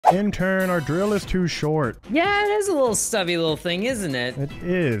Intern, our drill is too short. Yeah, it is a little stubby little thing, isn't it? It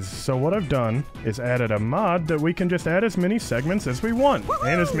is. So what I've done is added a mod that we can just add as many segments as we want.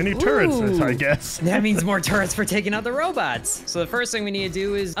 And as many turrets as I guess. That means more turrets for taking out the robots. So the first thing we need to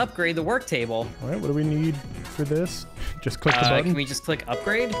do is upgrade the work table. All right, what do we need for this? Just click the button. Can we just click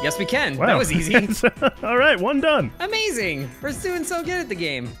upgrade? Yes, we can. Wow. That was easy. All right, one done. Amazing. We're doing so good at the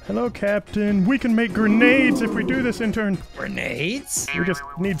game. Hello, Captain. We can make grenades if we do this, intern. Grenades? We just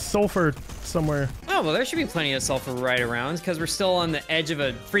need sulfur somewhere. Oh, well, there should be plenty of sulfur right around because we're still on the edge of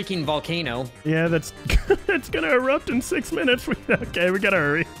a freaking volcano. Yeah, that's it's gonna erupt in 6 minutes. Okay, we gotta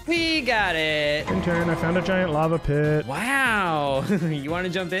hurry. We got it. Intern, I found a giant lava pit. Wow. You want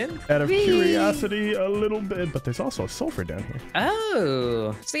to jump in? Out of curiosity, a little bit, but there's also sulfur down here.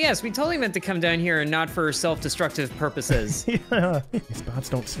 Oh. So yes, we totally meant to come down here and not for self-destructive purposes. Yeah. These bots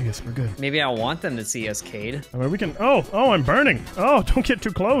don't see us. We're good. Maybe I want them to see us, Cade. I mean, we can. Oh, I'm burning. Oh, don't get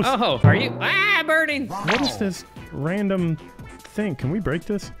too close. Oh, are you? Ah, burning. What is this random thing? Can we break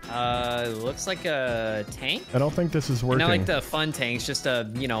this? Looks like a tank. I don't think this is working. Not like the fun tanks, just a,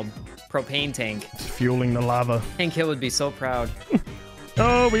 propane tank. It's fueling the lava. Hank Hill would be so proud.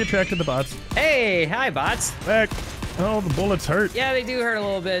 Oh, we attracted the bots. Hey, hi, bots. Back. Oh, the bullets hurt. Yeah, they do hurt a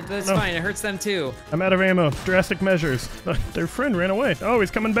little bit, but it's fine. It hurts them too. I'm out of ammo. Drastic measures. Their friend ran away. Oh,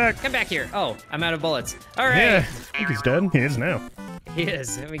 he's coming back. Come back here. Oh, I'm out of bullets. All right. Yeah, I think he's dead. He is now. He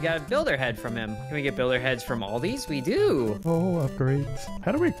is. And we got a builder head from him. Can we get builder heads from all these? We do. Oh, upgrades.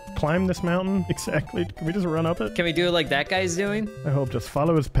 How do we climb this mountain exactly? Can we just run up it? Can we do it like that guy's doing? I hope. Just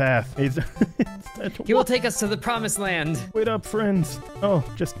follow his path. He will take us to the promised land. Wait up, friends. Oh,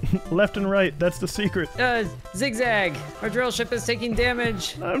 just left and right. That's the secret. Zigzag. Our drill ship is taking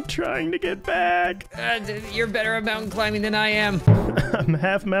damage. I'm trying to get back. You're better at mountain climbing than I am. I'm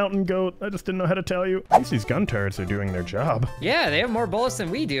half mountain goat. I just didn't know how to tell you. At least these gun turrets are doing their job. Yeah, they have more bullets than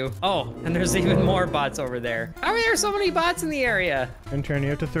we do. Oh, and there's even more bots over there. How are there so many bots in the area? Intern, you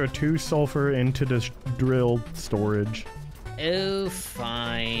have to throw 2 sulfur into this drill storage. Oh,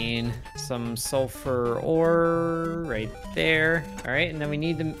 fine. Some sulfur ore right there. All right, and then we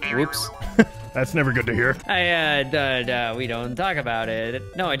need them. Whoops. That's never good to hear. We don't talk about it.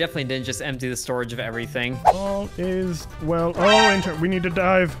 No, I definitely didn't just empty the storage of everything. All is well. Oh, intern, we need to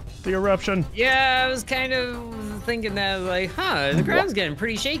dive. The eruption. Yeah, I was kind of thinking that, like, the ground's getting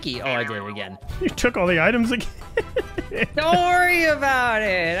pretty shaky. Oh, I did it again. You took all the items again. Don't worry about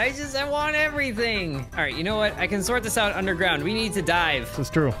it. I want everything. All right, you know what? I can sort this out underground. We need to dive. This is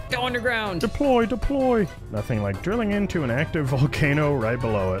true. Go underground. Deploy. Nothing like drilling into an active volcano right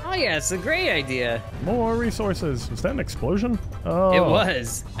below it. Oh, yeah, it's a great idea. More resources. Was that an explosion? Oh. It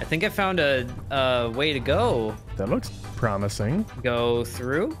was. I think I found a way to go. That looks promising. Go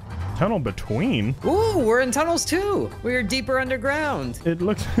through? Tunnel between? Ooh, we're in tunnels too. We're deeper underground. It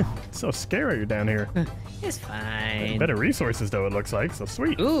looks so scary down here. It's fine. Better resources though, it looks like, so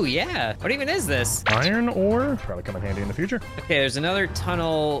sweet. Ooh, yeah. What even is this? Iron ore? Probably come in handy in the future. Okay, there's another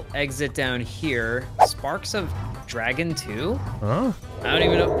tunnel exit down here. Sparks of Dragon 2? Huh? I don't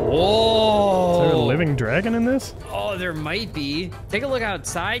even know. Whoa! Is there a living dragon in this? Oh, there might be. Take a look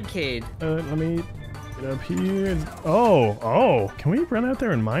outside, Cade. Let me get up here. Oh. Can we run out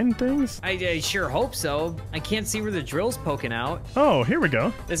there and mine things? I sure hope so. I can't see where the drill's poking out. Oh, here we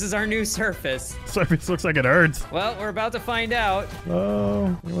go. This is our new surface. Surface looks like it hurts. Well, we're about to find out.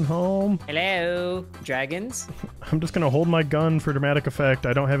 Hello? Anyone home? Hello, dragons? I'm just gonna hold my gun for dramatic effect.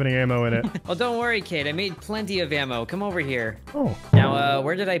 I don't have any ammo in it. Oh, don't worry, Cade. I made plenty of ammo. Come over here. Oh. Now,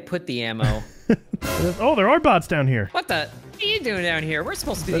 where did I put the ammo? Oh, there are bots down here. What the? What are you doing down here? We're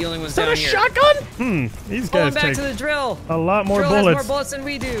supposed to be the only ones down here. Is that a shotgun? These guys back take to the drill. A lot more drill bullets. Has more bullets than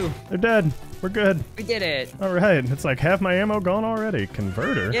we do. They're dead. We're good. We did it. All right. It's like half my ammo gone already.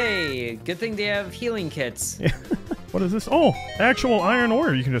 Converter. Yay. Good thing they have healing kits. Yeah. What is this? Oh, actual iron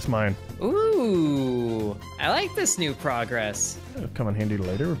ore you can just mine. Ooh. I like this new progress. It'll come in handy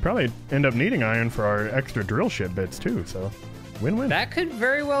later. We'll probably end up needing iron for our extra drill shit bits too, so win-win. That could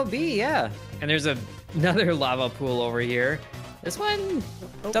very well be, yeah. And there's another lava pool over here. This one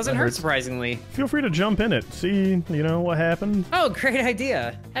doesn't hurt, surprisingly. Feel free to jump in it. See, what happened. Oh, great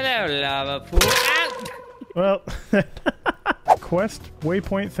idea. Hello, lava pool. Ah! Well, quest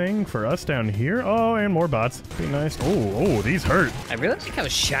waypoint thing for us down here. Oh, and more bots. Be nice. Oh, these hurt. I really like how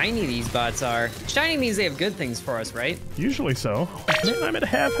shiny these bots are. Shiny means they have good things for us, right? Usually so. Man, I'm at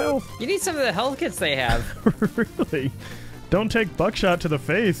half health. You need some of the health kits they have. Really? Don't take buckshot to the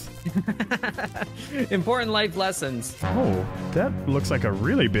face. Important life lessons. Oh, that looks like a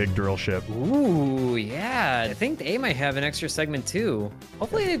really big drill ship. Ooh, yeah. I think they might have an extra segment too.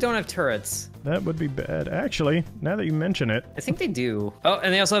 Hopefully they don't have turrets. That would be bad. Actually, now that you mention it. I think they do. Oh,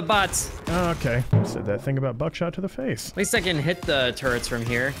 and they also have bots. Okay. You said that thing about buckshot to the face. At least I can hit the turrets from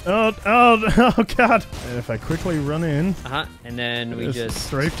here. Oh, God. And if I quickly run in. Uh-huh. And then we just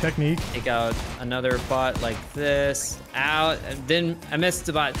strafe technique. take out another bot like this. Out. And then I missed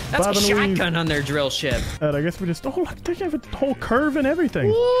the bot. That's Bob a and shotgun on their drill ship. And I guess we just. Oh, look, they have a whole curve and everything.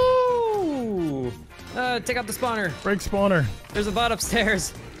 Woo! Take out the spawner. Break spawner. There's a bot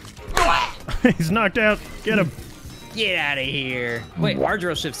upstairs. He's knocked out. Get him. Get out of here. Wait, our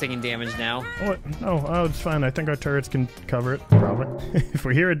drill ship's taking damage now. What? Oh, it's fine. I think our turrets can cover it, probably. If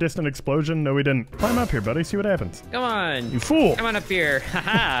we hear a distant explosion, no, we didn't. Climb up here, buddy. See what happens. Come on. You fool. Come on up here.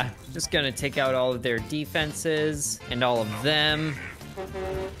 Haha. Just gonna take out all of their defenses and all of them.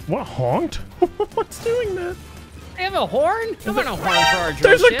 What, honked? What's doing that? They have a horn? Come on, a horn for our drill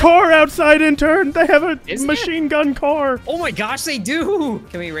There's ship. a car outside, intern. They have a Is machine gun car. Oh my gosh, they do.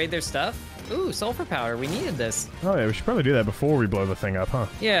 Can we raid their stuff? Ooh, sulfur powder. We needed this. Oh, yeah, we should probably do that before we blow the thing up, huh?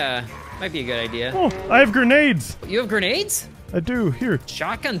 Yeah, might be a good idea. Oh, I have grenades. You have grenades? I do. Here.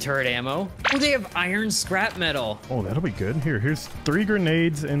 Shotgun turret ammo. Oh, they have iron scrap metal. Oh, that'll be good. Here's 3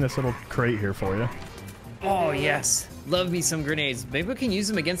 grenades in this little crate here for you. Oh, yes. Love me some grenades. Maybe we can use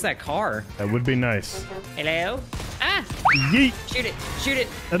them against that car. That would be nice. Hello? Ah! Yeet. Shoot it. Shoot it.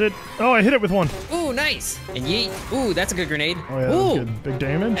 I did. Oh, I hit it with one. Ooh, nice. And yeet. Ooh, that's a good grenade. Oh, yeah, that was good. Big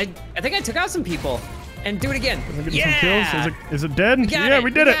damage. I think I took out some people. And do it again. Does it give me Yeah! some kills? Is it dead? We got Yeah, it.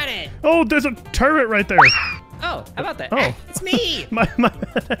 we did We it. got it. Oh, there's a turret right there. Oh, how about that? Oh. Hey, it's me. my.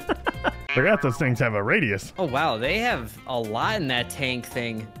 Forgot those things have a radius. Oh, wow. They have a lot in that tank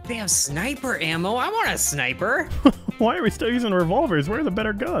thing. They have sniper ammo. I want a sniper. Why are we still using revolvers? Where are the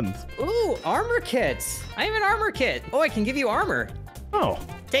better guns? Ooh, armor kits. I have an armor kit. Oh, I can give you armor. Oh,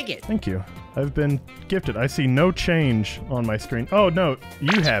 Take it. thank you. I've been gifted. I see no change on my screen. Oh, no,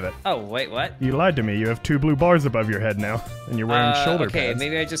 you have it. Oh, wait, what? You lied to me. You have 2 blue bars above your head now, and you're wearing shoulder okay, pads.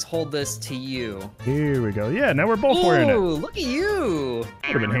 maybe I just hold this to you. Here we go. Yeah, now we're both wearing it. Ooh, look at you. Would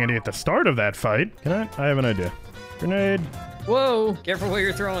have been handy at the start of that fight. Can I have an idea. Grenade. Whoa, careful where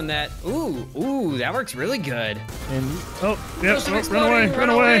you're throwing that. Ooh, that works really good. And oh, yeah, Building run away, exploding, run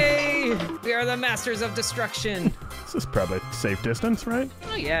away. We are the masters of destruction. This is probably safe distance, right?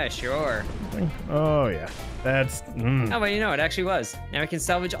 Oh yeah, sure. Oh yeah, that's. Oh, but you know, it actually was. Now we can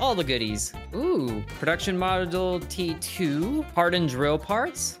salvage all the goodies. Ooh, production module T2, hardened drill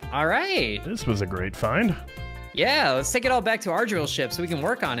parts. All right. This was a great find. Yeah, let's take it all back to our drill ship so we can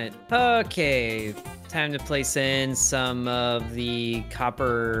work on it. Okay, time to place in some of the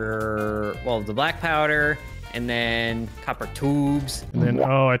copper, well, the black powder, and then copper tubes. And then,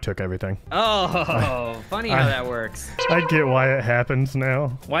 oh, I took everything. Oh, funny how that works. I get why it happens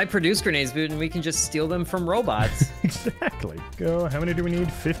now. Why produce grenades, dude, and we can just steal them from robots? Exactly. Go, how many do we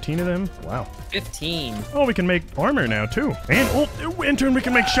need? 15 of them? Wow. 15. Oh, we can make armor now, too. And, oh, in turn, we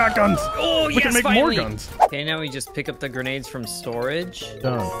can make shotguns. Oh, we yes, can make finally. more guns. Okay, now we just pick up the grenades from storage.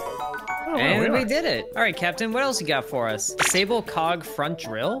 Done. Oh, And wow, we are. did it. All right, Captain, what else you got for us? Disable cog front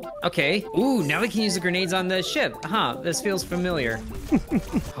drill? Okay. Ooh, now we can use the grenades on the ship. Huh, this feels familiar.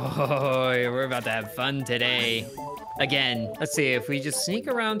 Oh, we're about to have fun today. Again, let's see, if we just sneak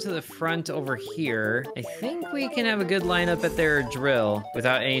around to the front over here, I think we can have a good lineup at their drill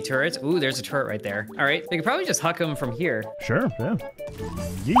without any turrets. Ooh, there's a turret right there. All right, we could probably just huck them from here. Sure, yeah.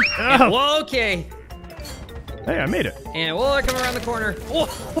 Yeet. Oh. Whoa, okay. Hey, I made it. And we'll come around the corner. Whoa.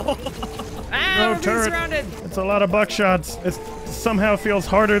 Ah, No we're being turret. surrounded. It's a lot of buckshots. It somehow feels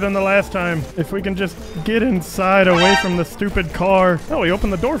harder than the last time. If we can just get inside away from the stupid car. Oh, he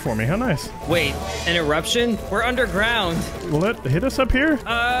opened the door for me. How nice. Wait, an eruption? We're underground. Will it hit us up here?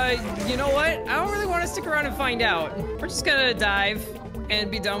 You know what? I don't really want to stick around and find out. We're just gonna dive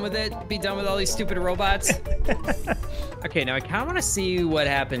and be done with it. Be done with all these stupid robots. Okay, now I kind of want to see what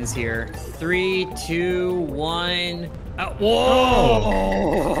happens here. 3, 2, 1.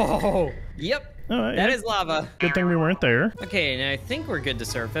 Whoa! Yep. That is lava. Good thing we weren't there. Okay, now I think we're good to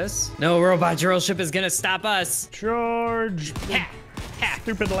surface. No robot drill ship is gonna stop us. Charge. Ha! Ha!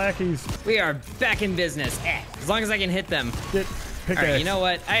 Stupid lackeys. We are back in business. As long as I can hit them. Get pickaxe. All right, you know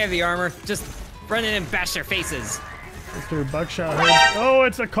what? I have the armor. Just run in and bash their faces. Mr. Buckshot head. Oh,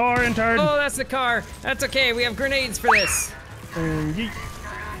 it's a car intern. Oh, that's the car. That's okay. We have grenades for this. And yeet.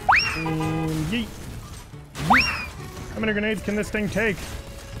 And yeet. Yeet. How many grenades can this thing take?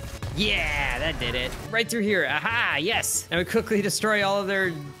 Yeah, that did it. Right through here. Aha, yes. Now we quickly destroy all of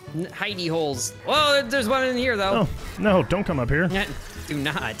their hidey holes. Well, there's one in here, though. Oh, no, don't come up here. Do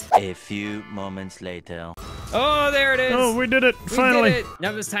not. A few moments later. Oh, there it is. Oh, we did it, We finally. did it.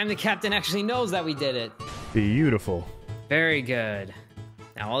 Now this time the captain actually knows that we did it. Beautiful. Very good.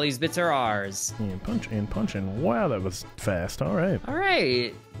 Now all these bits are ours. And punch and punch and wow, that was fast. All right. All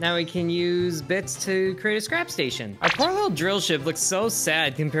right, now we can use bits to create a scrap station. Our poor little drill ship looks so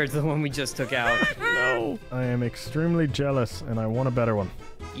sad compared to the one we just took out. No. I am extremely jealous and I want a better one.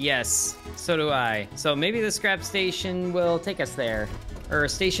 Yes, so do I. So maybe the scrap station will take us there. Or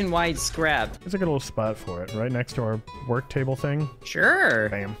station-wide scrap. There's a good little spot for it, right next to our work table thing. Sure.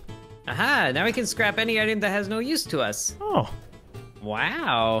 Bam. Aha, now we can scrap any item that has no use to us. Oh.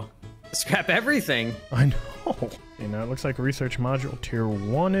 Wow. Scrap everything. I know. Okay, now it looks like research module tier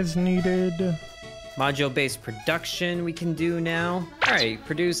 1 is needed. Module-based production we can do now. All right,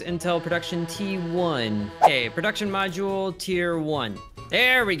 produce Intel production T1. Okay, production module tier 1.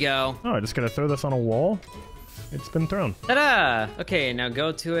 There we go. Oh, I just gotta throw this on a wall? It's been thrown. Ta-da! Okay, now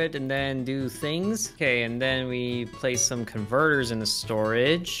go to it and then do things. Okay, and then we place some converters in the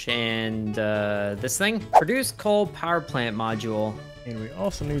storage. And this thing. Produce coal power plant module. And we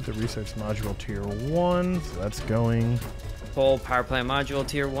also need the research module tier 1, so that's going. Coal power plant module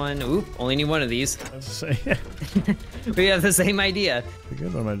tier 1. Oop, only need one of these. Let's say, We have the same idea. good.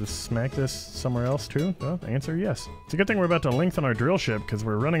 I'm gonna just smack this somewhere else too. Oh, the answer, yes. It's a good thing we're about to lengthen our drill ship because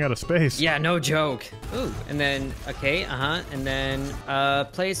we're running out of space. Yeah, no joke. Ooh, and then, okay, and then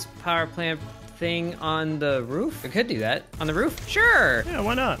place power plant thing on the roof. We could do that. On the roof? Sure. Yeah,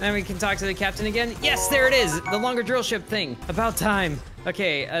 why not? Then we can talk to the captain again. Yes, there it is. The longer drill ship thing. About time.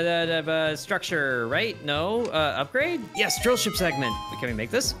 Okay, structure, right? No, upgrade? Yes, drill ship segment. Can we make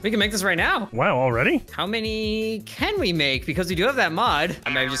this? We can make this right now. Wow, already? How many can we make? Because we do have that mod.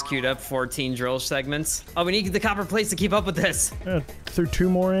 I might have just queued up 14 drill segments. Oh, we need the copper plates to keep up with this. Threw 2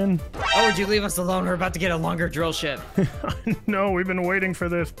 more in. Oh, would you leave us alone? We're about to get a longer drill ship. No, we've been waiting for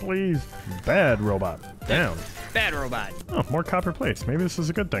this, please. Bad robot. Down. Bad robot. Oh, more copper plates. Maybe this is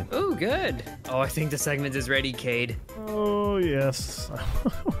a good thing. Ooh, good. Oh, I think the segment is ready, Cade. Oh, yes. I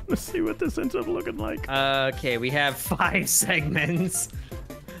want to see what this ends up looking like. Okay, we have 5 segments.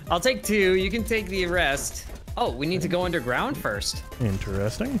 I'll take 2. You can take the rest. Oh, we need to go underground first.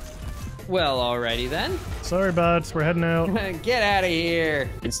 Interesting. Well, alrighty then. Sorry, bots. We're heading out. Get out of here.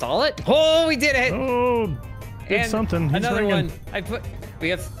 Install it. Oh, we did it. Oh, did And something. He's another ringing. one.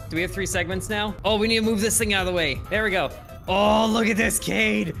 Do we have 3 segments now? Oh, we need to move this thing out of the way. There we go. Oh, look at this,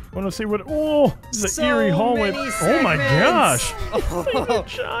 Cade. I want to see what. Oh, this is So an eerie hallway. many Oh my gosh.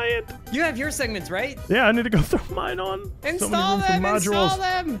 segments. Giant. You have your segments, right? Yeah, I need to go throw mine on. Install them, install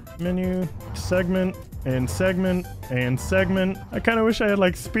them. Menu, segment, and segment, and segment. I kind of wish I had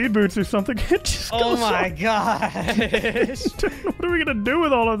like speed boots or something. It just Oh goes my on. gosh. What are we gonna do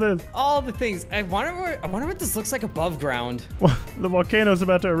with all of this? All the things. I wonder what this looks like above ground. Well, the volcano's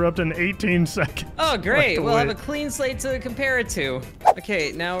about to erupt in 18 seconds. Oh, great. Like, We'll have a wait. clean slate to compare it to.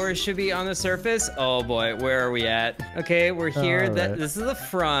 Okay, now we should be on the surface. Oh boy, where are we at? Okay, we're here. All right. This is the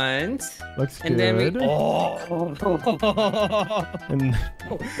front. Looks And good. then we. Oh. And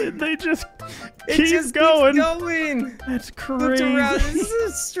they just It keep just going. keeps going. That's Looked crazy. around. This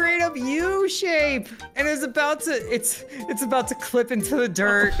is a straight up U shape, and it's about to clip into the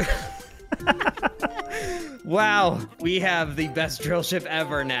dirt. Wow, we have the best drill ship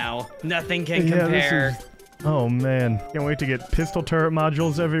ever now. Nothing can Yeah, compare. this is. Oh man, can't wait to get pistol turret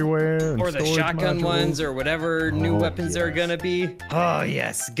modules everywhere. And Or the storage shotgun modules. ones, or whatever new Oh, weapons are yes. gonna be. Oh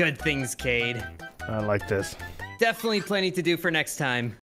yes, good things, Cade. I like this. Definitely plenty to do for next time.